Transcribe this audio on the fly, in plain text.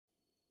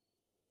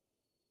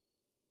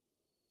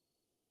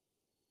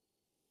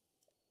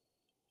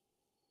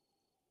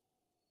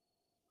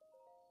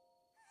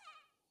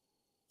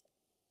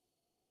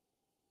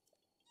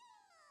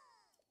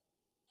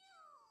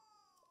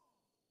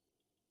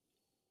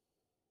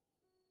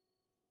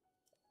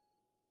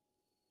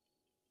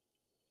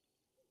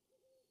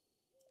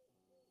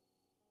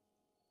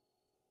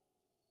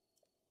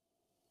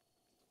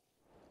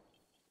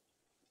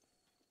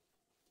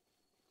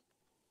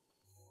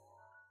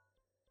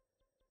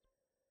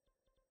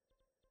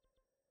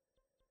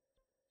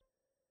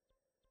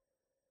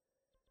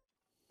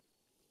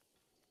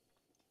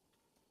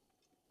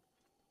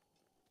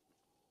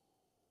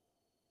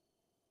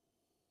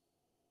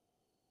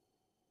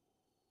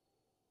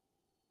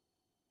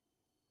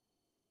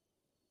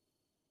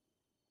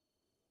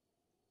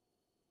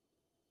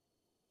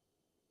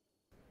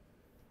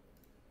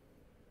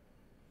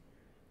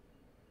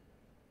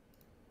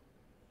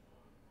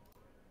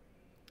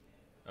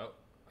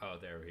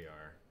there we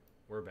are.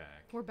 We're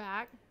back. We're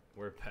back.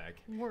 We're back.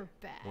 We're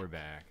back. We're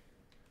back.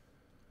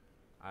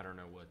 I don't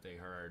know what they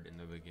heard in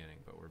the beginning,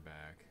 but we're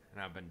back.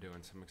 And I've been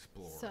doing some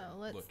exploring. So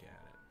let's look at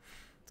it.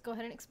 Let's go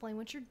ahead and explain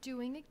what you're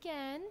doing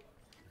again.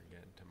 We're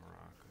getting to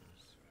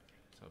Morocco's.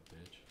 What's up,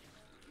 bitch?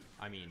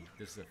 I mean,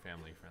 this is a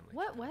family-friendly.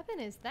 What channel. weapon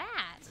is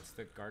that? It's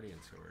the Guardian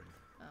Sword.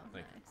 Oh,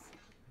 like, nice.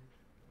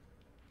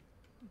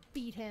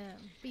 Beat him.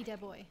 Beat that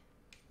boy.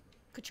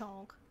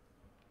 Ka-chonk.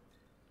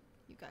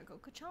 You gotta go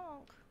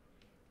ka-chonk.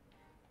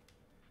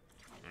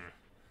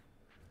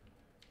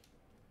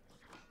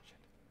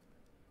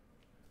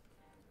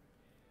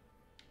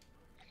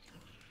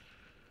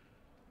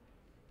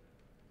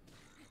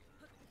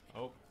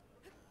 Oh.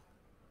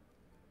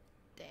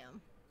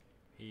 Damn.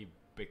 He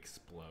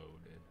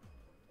exploded.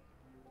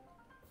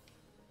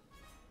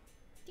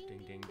 Ding,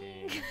 Ding,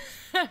 ding,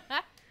 ding,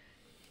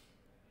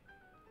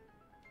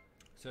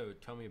 So,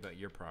 tell me about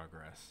your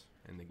progress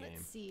in the game.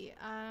 Let's see.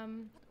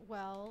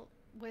 Well,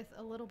 with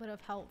a little bit of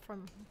help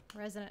from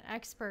Resident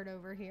Expert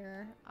over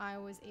here, I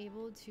was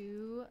able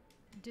to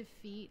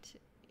defeat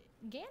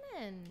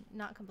Ganon.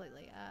 Not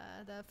completely.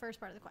 The first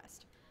part of the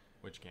quest.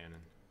 Which Ganon?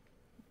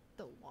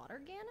 The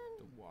water Ganon?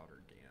 The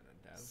water Ganon.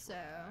 That's So,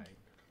 right.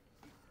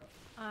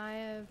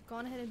 I've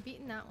gone ahead and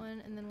beaten that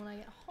one, and then when I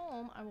get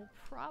home, I will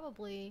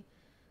probably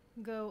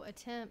go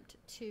attempt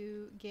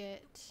to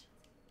get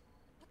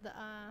the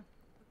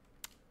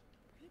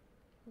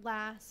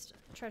last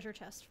treasure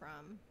chest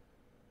from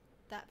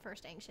that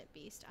first ancient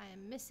beast. I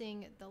am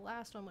missing the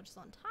last one, which is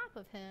on top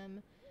of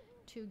him,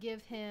 to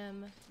give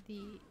him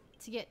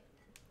to get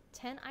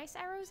 10 ice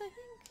arrows, I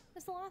think,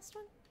 is the last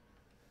one,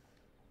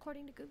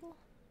 according to Google.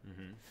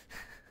 Mm-hmm.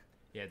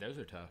 Yeah, those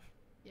are tough.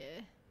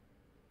 Yeah.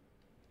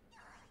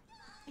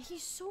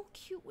 He's so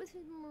cute with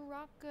his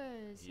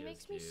maracas. He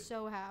makes me cute.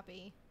 so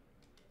happy.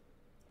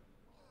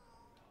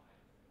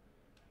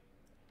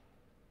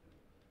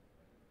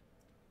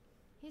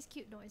 He has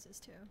cute noises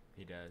too.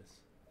 He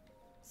does.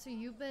 So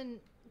you've been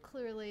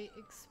clearly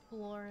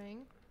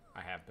exploring.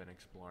 I have been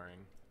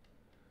exploring.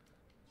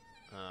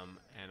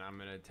 And I'm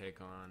gonna take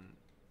on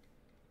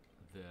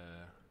the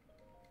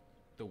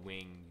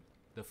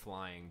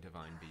flying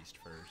divine beast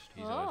first.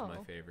 He's always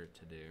my favorite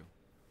to do.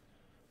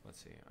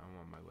 Let's see. I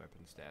want my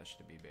weapon stash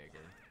to be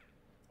bigger.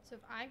 So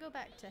if I go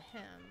back to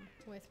him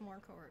with more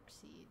Korok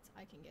seeds,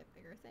 I can get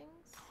bigger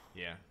things.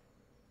 Yeah.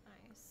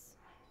 Nice.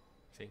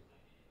 See.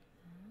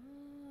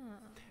 Ah.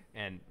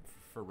 And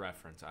for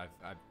reference, I've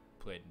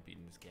played and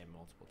beaten this game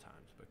multiple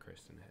times, but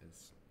Kristen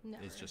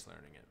is just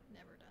learning it.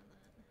 Never done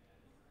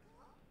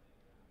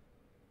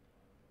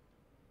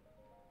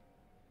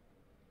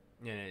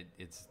that. And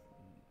it's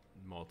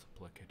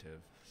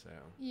multiplicative, so.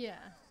 Yeah.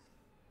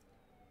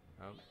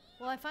 Oh.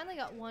 Well, I finally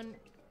got one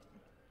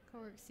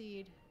Korok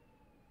seed.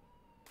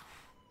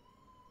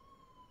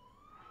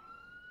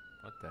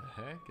 What the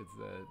heck? It's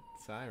that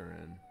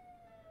siren.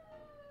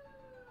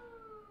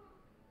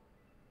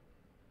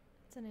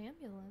 It's an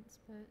ambulance,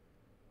 but...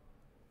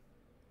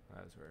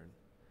 That was weird.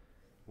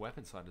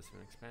 Weapon slot has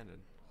been expanded.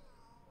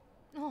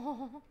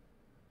 Oh.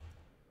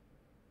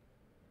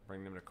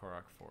 Bring them to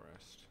Korok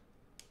Forest.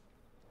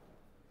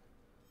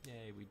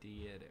 Yay, we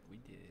did it. We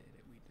did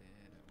it. We did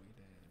it. We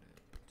did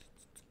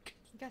it.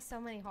 You got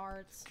so many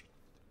hearts.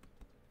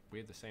 We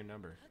have the same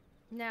number.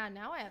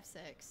 Now I have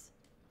 6.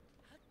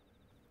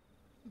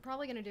 I'm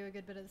probably going to do a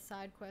good bit of the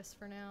side quests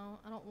for now.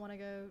 I don't want to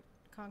go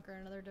conquer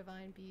another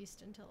divine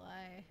beast until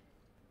I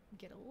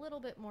get a little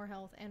bit more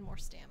health and more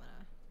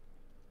stamina.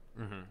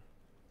 Mm-hmm.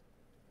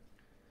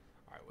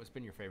 Alright, what's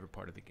been your favorite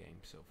part of the game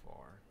so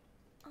far?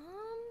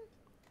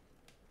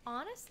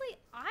 Honestly,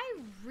 I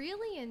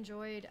really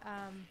enjoyed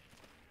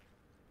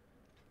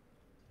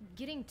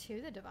getting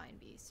to the divine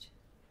beast.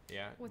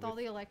 Yeah? With all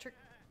the electric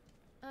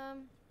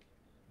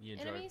you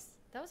enjoy, enemies.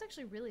 That was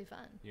actually really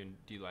fun.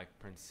 Do you like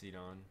Prince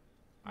Sidon?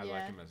 I Yeah.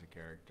 like him as a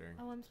character.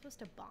 Oh, I'm supposed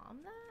to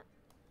bomb that?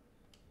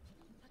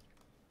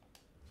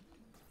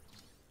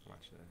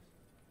 Watch this.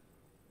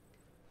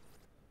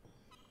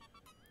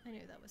 I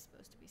knew that was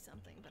supposed to be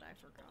something, but I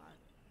forgot.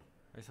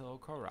 There's a little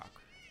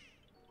Korok.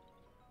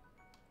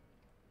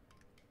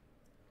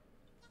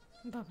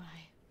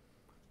 Bye-bye.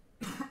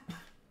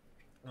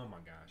 Oh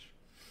my gosh.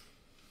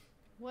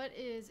 What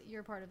is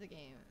your part of the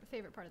game,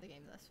 favorite part of the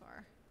game thus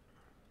far?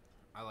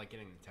 I like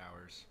getting the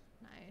towers,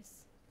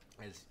 Nice.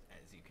 as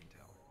you can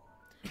tell.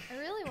 I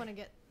really want to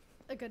get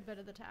a good bit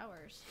of the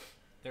towers.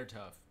 They're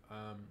tough.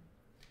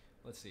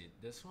 Let's see.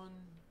 This one,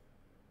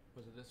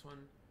 was it this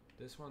one?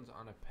 This one's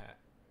on a pet.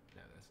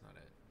 No, that's not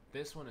it.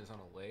 This one is on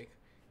a lake,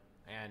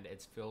 and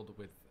it's filled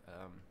with,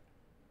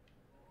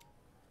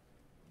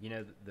 you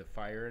know, the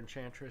fire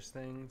enchantress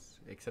things,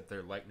 except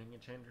they're lightning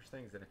enchantress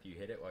things that if you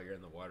hit it while you're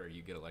in the water,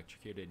 you get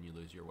electrocuted and you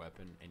lose your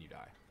weapon and you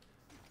die.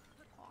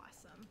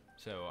 Awesome.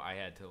 So I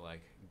had to,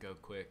 like, go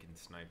quick and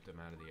snipe them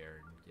out of the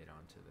air and get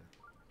onto the...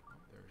 Oh,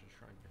 there's a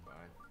shrine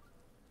nearby.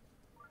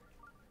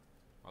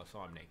 Also,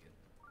 I'm naked.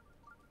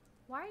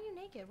 Why are you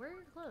naked? Where are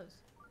your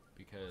clothes?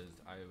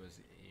 Because I was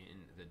in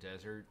the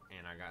desert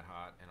and I got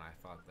hot and I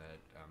thought that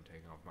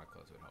taking off my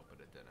clothes would help, but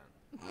it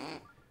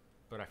didn't.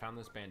 But I found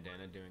this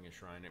bandana doing a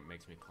shrine. It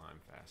makes me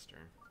climb faster.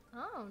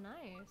 Oh,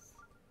 nice.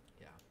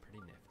 Yeah, pretty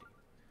nifty.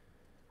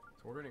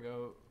 So we're gonna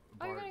go.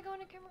 Oh, you're gonna go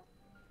into camera?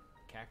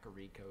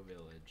 Kakariko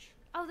Village.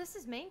 Oh, this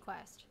is main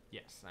quest.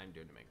 Yes, I'm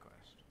doing the main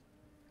quest.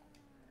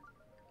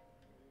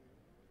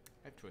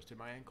 I've twisted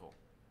my ankle.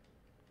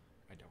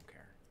 I don't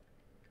care.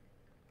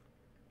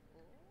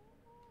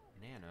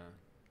 Nana.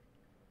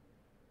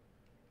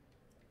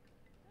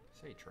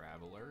 Say,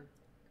 traveler.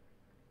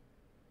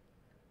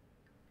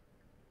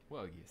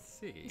 Well, you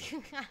see.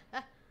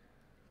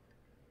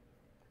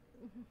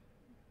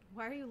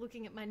 Why are you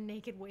looking at my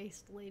naked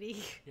waist,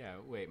 lady? Yeah,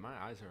 wait, my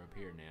eyes are up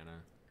here, Nana.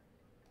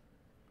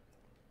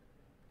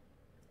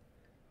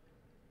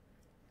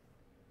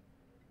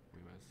 We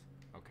must.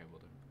 Okay,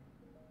 we'll do.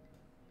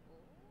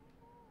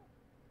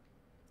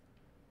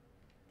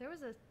 There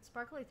was a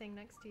sparkly thing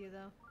next to you,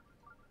 though.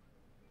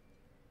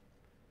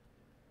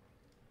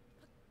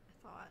 I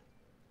thought.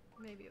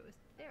 Maybe it was.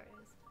 There it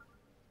is.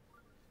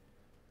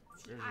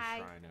 There's a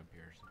shrine up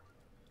here. So.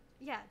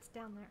 Yeah, it's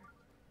down there.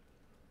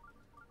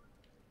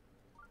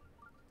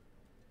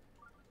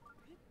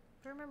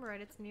 If I remember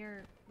right, it's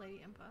near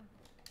Lady Impa.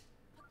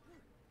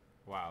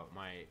 Wow,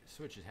 my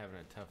Switch is having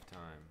a tough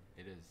time.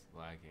 It is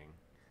lagging.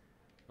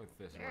 Look at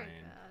this Very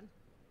rain. bad.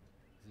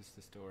 Is this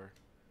the store?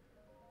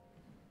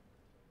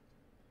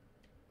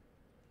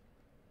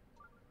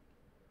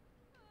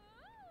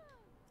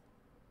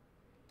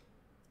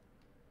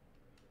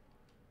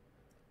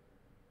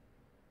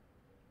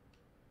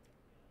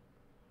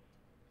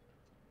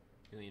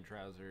 Alien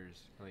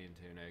trousers, alien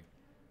tunic.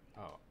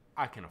 Oh,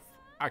 I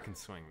can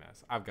swing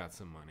this. I've got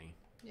some money.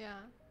 Yeah.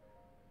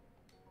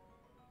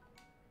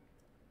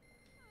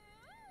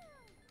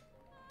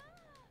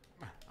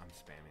 I'm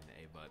spamming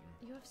the A button.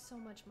 You have so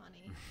much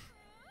money.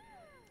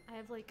 I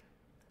have like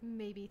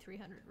maybe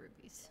 300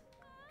 rupees.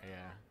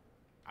 Yeah.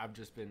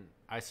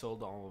 I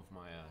sold all of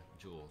my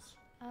jewels.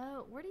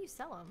 Oh, where do you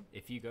sell them?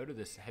 If you go to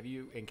this, have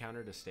you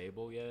encountered a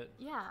stable yet?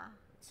 Yeah.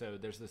 So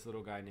there's this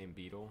little guy named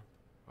Beetle.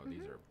 Oh,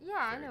 these are. Yeah,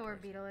 I very know where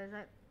pricey. Beetle is.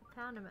 I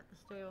found him at the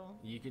stable.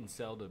 You can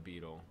sell to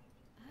Beetle.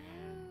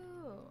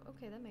 Oh,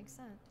 okay, that makes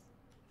sense.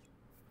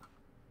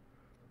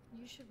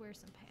 You should wear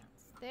some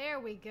pants. There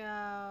we go.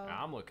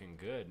 I'm looking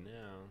good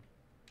now.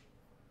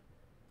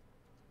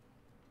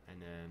 And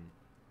then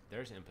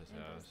there's Impa's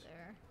house.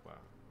 There.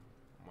 Wow.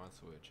 My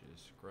Switch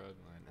is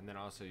struggling. And then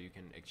also you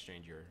can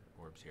exchange your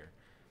orbs here.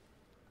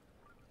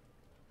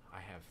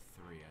 I have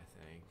 3, I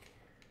think.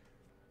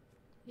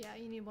 Yeah,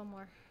 you need one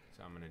more.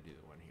 So I'm going to do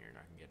the one here and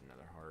I can get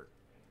another heart.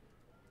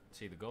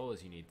 See, the goal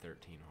is you need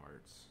 13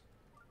 hearts.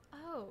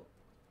 Oh.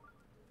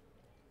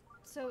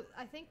 So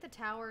I think the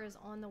tower is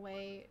on the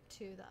way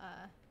to the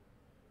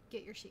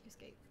get your Sheikah's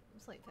Gate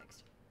slate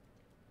fixed.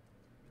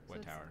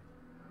 What So tower?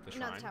 The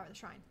shrine? Not the tower, the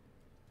shrine.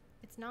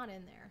 It's not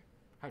in there.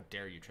 How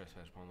dare you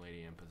trespass upon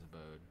Lady Impa's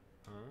abode?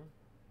 Huh?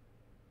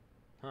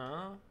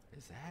 Huh?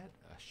 Is that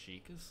a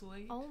Sheikah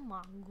slate? Oh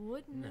my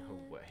goodness. No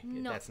way.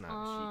 No. That's not a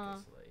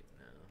Sheikah slate,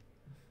 no.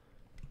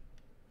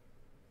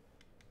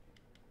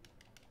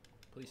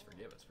 Please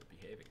forgive us for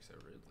behaving so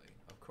rudely.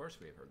 Of course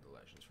we have heard the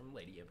legends from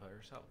Lady Impa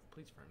herself.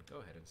 Please, friend, go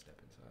ahead and step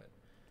inside.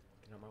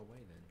 Get out of my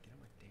way, then. Get out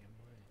of my damn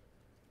way.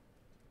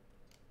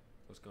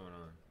 What's going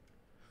on?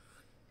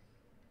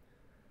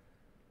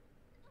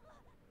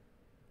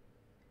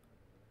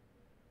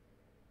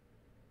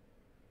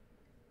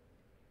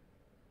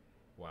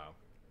 Wow.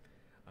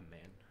 A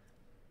man.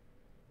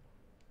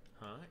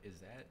 Huh? Is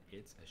that?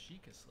 It's a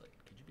Sheikah slate.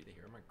 Could you be the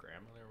hero my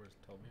grandmother was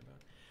told me about?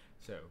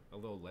 So, a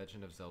little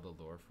Legend of Zelda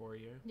lore for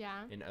you.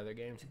 Yeah. In other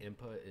games,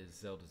 Impa is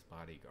Zelda's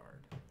bodyguard.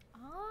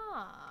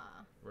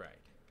 Ah. Right.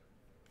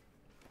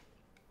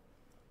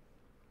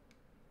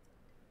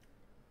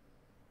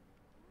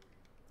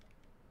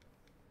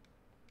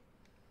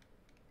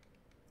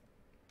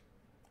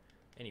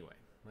 Anyway,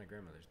 my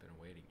grandmother's been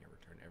awaiting your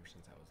return ever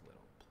since I was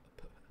little.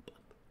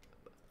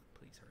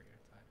 Please hurry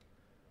inside.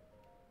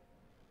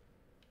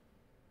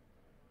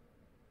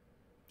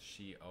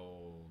 She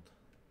old.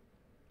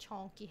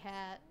 Chonky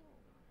hat.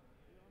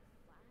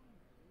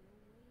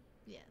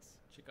 Yes.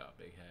 She got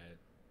a big head.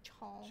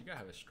 Chonk. She gotta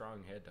have a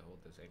strong head to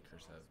hold those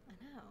anchors up. I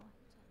know.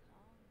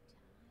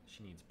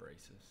 She needs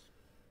braces.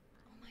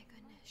 Oh my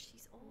goodness,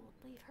 she's old.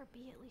 Leave her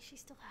be. At least she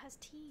still has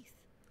teeth.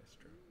 That's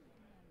true.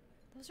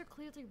 Those are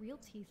clearly real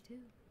teeth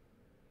too.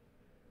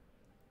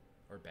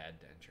 Or bad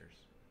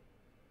dentures.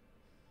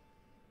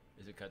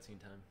 Is it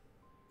cutscene time?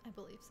 I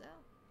believe so.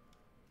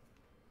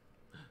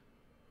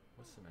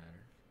 What's the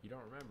matter? You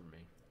don't remember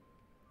me.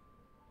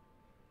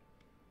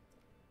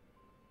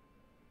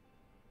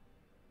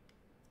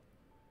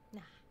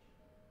 Nah.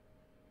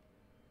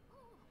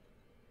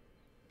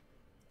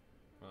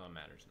 Well, it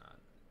matters not.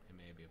 It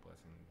may be a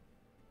blessing.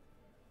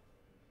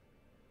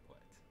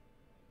 What?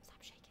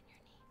 Stop shaking your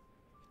knee.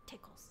 It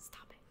tickles.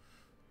 Stop it.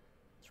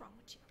 What's wrong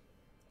with you?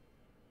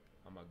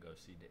 I'm gonna go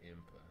see the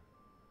Impa.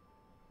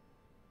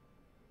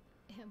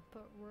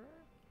 Emperor?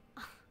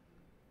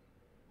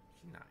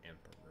 She's not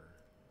emperor.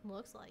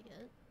 Looks like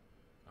it.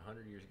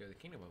 100 years ago, the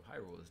kingdom of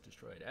Hyrule was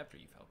destroyed. After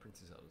you fell,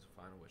 Princess Zelda's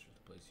final wish was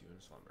to place you in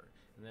a slumber.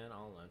 And then,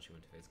 all alone, she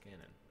went to face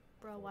Ganon.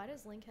 Bro, why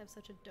does Link have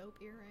such a dope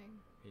earring?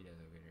 He does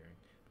have a good earring.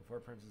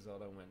 Before Princess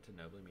Zelda went to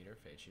nobly meet her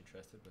fate, she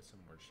entrusted with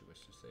some words she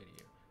wished to say to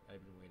you. I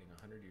have been waiting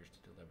 100 years to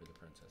deliver the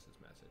princess's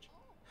message.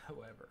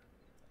 However,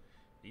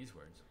 these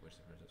words, which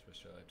the princess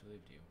wished her life to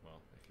leave to you,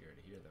 well, if you are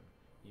to hear them,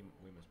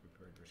 we must be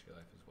prepared to risk your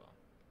life as well.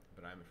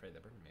 But I am afraid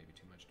that burden may be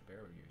too much to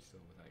bear with you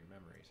still without your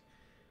memories.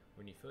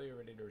 When you feel you're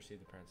ready to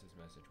receive the princess's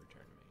message,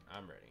 return to me.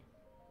 I'm ready.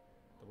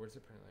 The words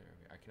of Prince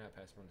I cannot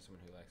pass on to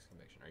someone who lacks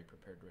conviction. Are you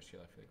prepared to risk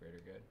your life for the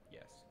greater good?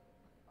 Yes.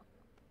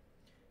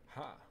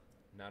 Ha!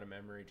 Not a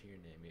memory to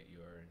your name, yet you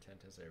are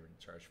intent as ever to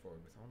charge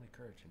forward with only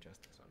courage and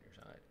justice on your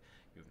side.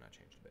 You have not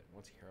changed a bit.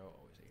 Once a hero,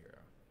 always a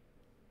hero.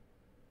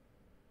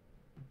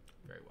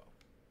 Very well.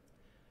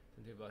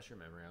 Since you've lost your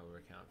memory, I will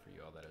recount for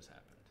you all that has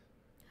happened.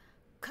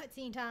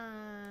 Cutscene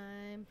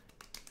time!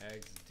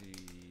 XD.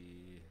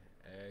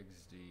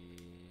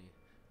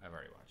 I've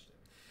already watched it.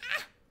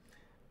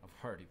 I've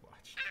already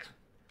watched it.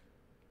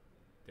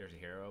 There's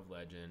a hero of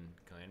legend,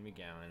 Clan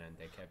McGowan, and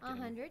they kept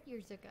getting... 100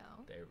 years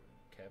ago. They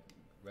kept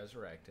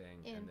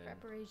resurrecting. In and then,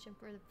 preparation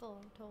for the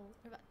full toll.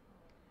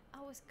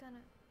 I was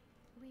gonna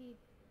lead,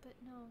 but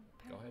no.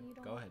 Apparently you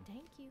don't. Go ahead.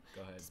 Thank you.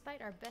 Go ahead.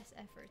 Despite our best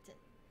efforts,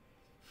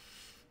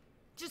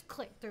 just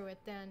click through it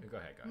then. Go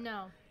ahead.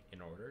 No.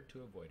 In order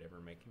to avoid ever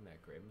making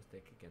that grave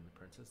mistake again, the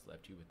princess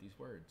left you with these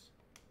words.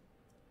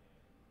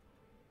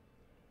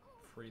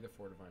 Free the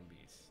four divine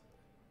beasts.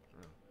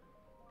 Oh.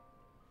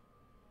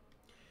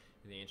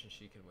 The ancient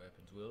Sheikah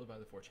weapons wielded by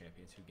the four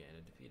champions who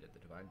Ganon defeated. The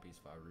divine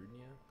beast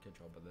Varunia,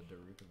 controlled by the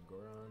Daruk of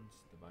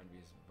Gorons. Divine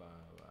beast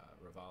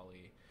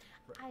Rivali.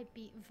 I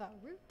beat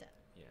Varuta.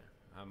 Yeah,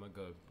 I'm gonna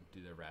go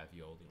do the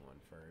ravioli one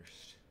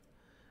first.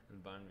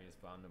 And the divine beast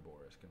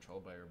Naboris,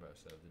 controlled by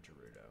Urbosa of the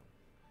Gerudo.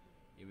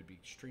 It would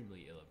be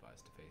extremely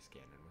ill-advised to face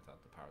Ganon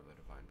without the power of the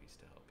divine beast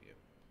to help you.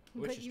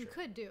 But you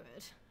could do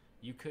it.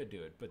 You could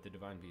do it, but the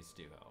divine beasts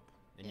do help.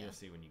 And Yeah. you'll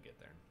see when you get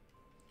there.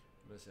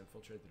 We must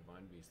infiltrate the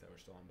divine beasts that were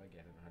stolen by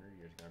Ganon 100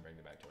 years ago and bring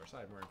them back to our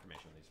side. More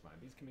information on these divine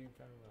beasts can be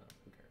found.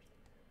 Who cares?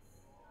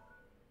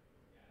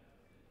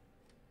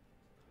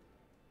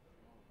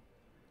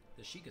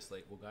 The Sheikah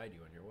slate will guide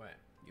you on your way.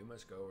 You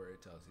must go where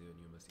it tells you, and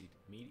you must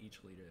meet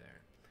each leader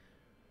there.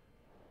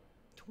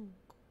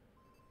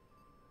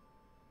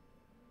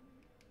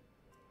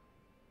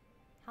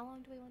 How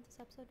long do we want this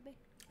episode to be?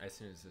 As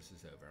soon as this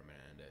is over, I'm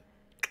gonna end it.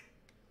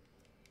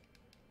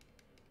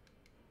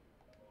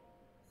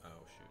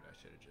 Oh shoot, I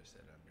should have just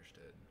said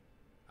understood.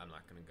 I'm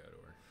not gonna go to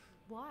her.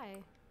 Why?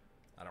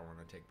 I don't want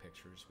to take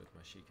pictures with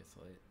my Sheikah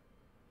slate.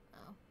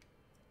 Oh.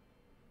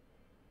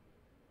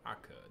 I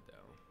could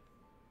though.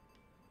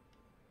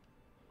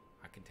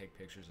 I can take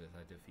pictures as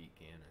I defeat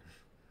Ganon.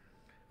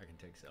 I can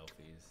take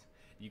selfies.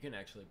 You can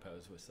actually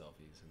pose with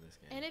selfies in this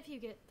game. And if you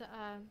get the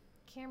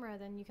camera,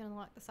 then you can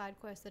unlock the side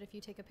quest that if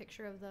you take a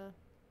picture of the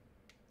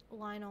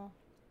Lionel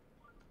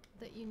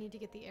that you need to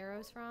get the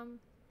arrows from.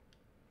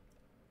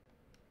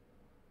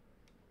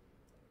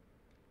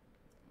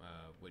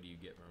 What do you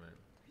get from it?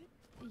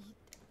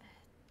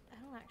 I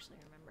don't actually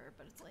remember,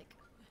 but it's like,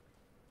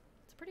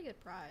 it's a pretty good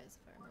prize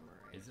if I remember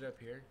right. Is it up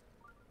here?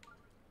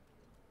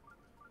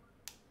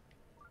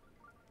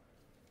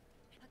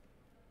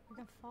 We're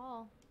gonna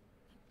fall.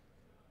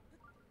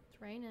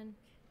 It's raining.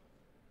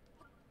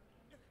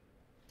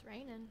 It's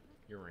raining.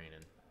 You're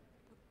raining.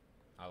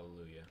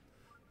 Hallelujah.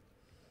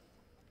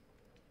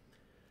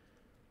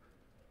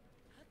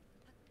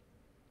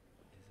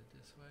 Is it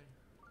this way?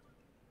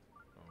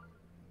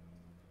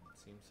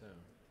 Seems so.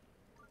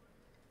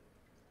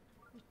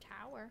 There's a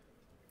tower.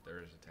 There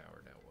is a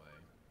tower that way.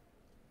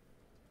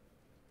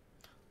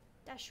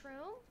 That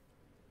shroom?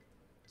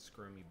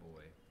 Scroomy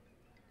boy.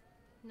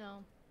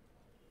 No.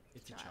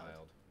 It's a Child.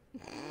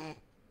 child.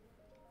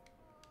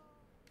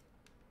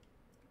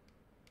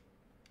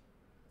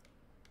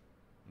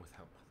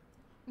 Without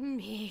mother.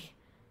 Me.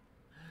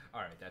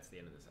 Alright, that's the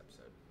end of this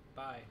episode.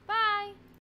 Bye. Bye.